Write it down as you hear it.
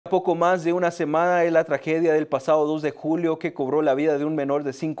Poco más de una semana de la tragedia del pasado 2 de julio que cobró la vida de un menor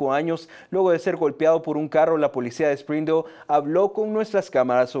de 5 años luego de ser golpeado por un carro, la policía de Springdale habló con nuestras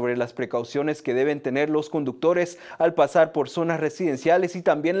cámaras sobre las precauciones que deben tener los conductores al pasar por zonas residenciales y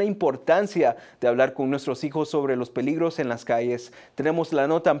también la importancia de hablar con nuestros hijos sobre los peligros en las calles. Tenemos la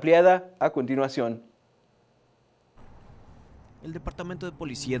nota ampliada a continuación. El Departamento de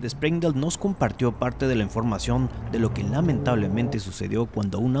Policía de Springdale nos compartió parte de la información de lo que lamentablemente sucedió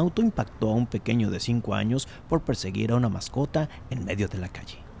cuando un auto impactó a un pequeño de 5 años por perseguir a una mascota en medio de la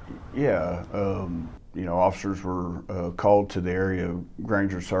calle. Yeah, officers were called to the area of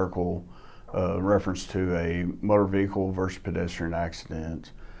Granger Circle in reference to a motor vehicle versus pedestrian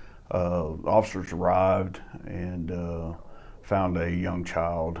accident. Officers arrived and found a young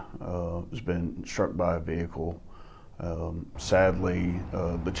child who's been struck by a vehicle. Sadly,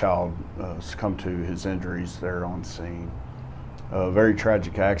 the child succumbed to his injuries there on scene. A very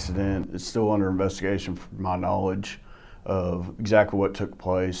tragic accident. It's still under investigation from my knowledge of exactly what took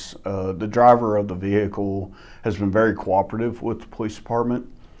place. The driver of the vehicle has been very cooperative with the police department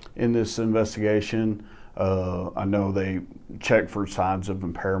in this investigation. I know they checked for signs of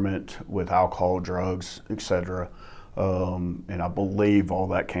impairment with alcohol, drugs, etc. And I believe all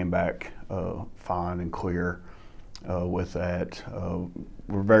that came back fine and clear. With that,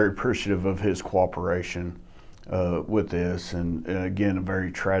 we're very appreciative of his cooperation with this, and again, a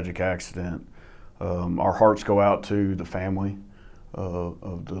very tragic accident. Our hearts go out to the family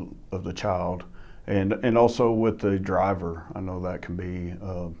of the child, and also with the driver. I know that can be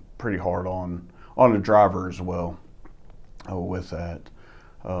pretty hard on the driver as well with that.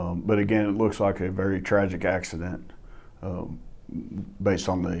 But again, it looks like a very tragic accident based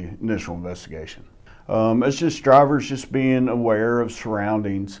on the initial investigation. It's just drivers just being aware of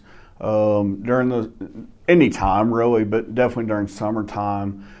surroundings during any time really, but definitely during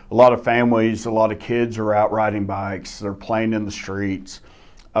summertime. A lot of families, a lot of kids are out riding bikes, they're playing in the streets,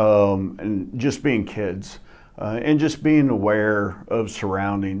 and just being kids and just being aware of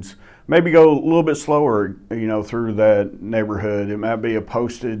surroundings. Maybe go a little bit slower, through that neighborhood. It might be a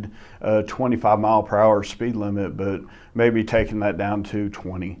posted 25-mile-per-hour speed limit, but maybe taking that down to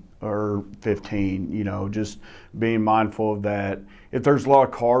 20. Or 15, just being mindful of that. If there's a lot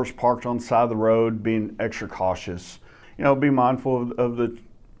of cars parked on the side of the road, being extra cautious. Be mindful of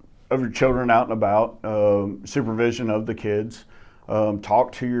your children out and about, supervision of the kids.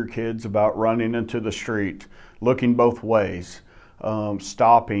 Talk to your kids about running into the street, looking both ways,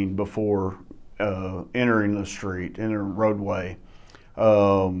 stopping before entering the street, entering a roadway.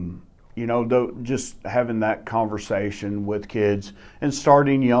 Just having that conversation with kids and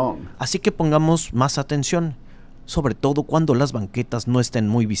starting young. Así que pongamos más atención, sobre todo cuando las banquetas no estén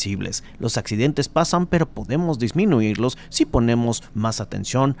muy visibles. Los accidentes pasan, pero podemos disminuirlos si ponemos más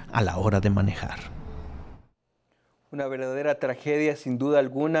atención a la hora de manejar. Una verdadera tragedia sin duda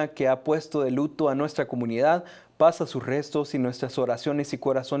alguna que ha puesto de luto a nuestra comunidad. Pasa sus restos y nuestras oraciones y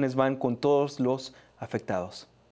corazones van con todos los afectados.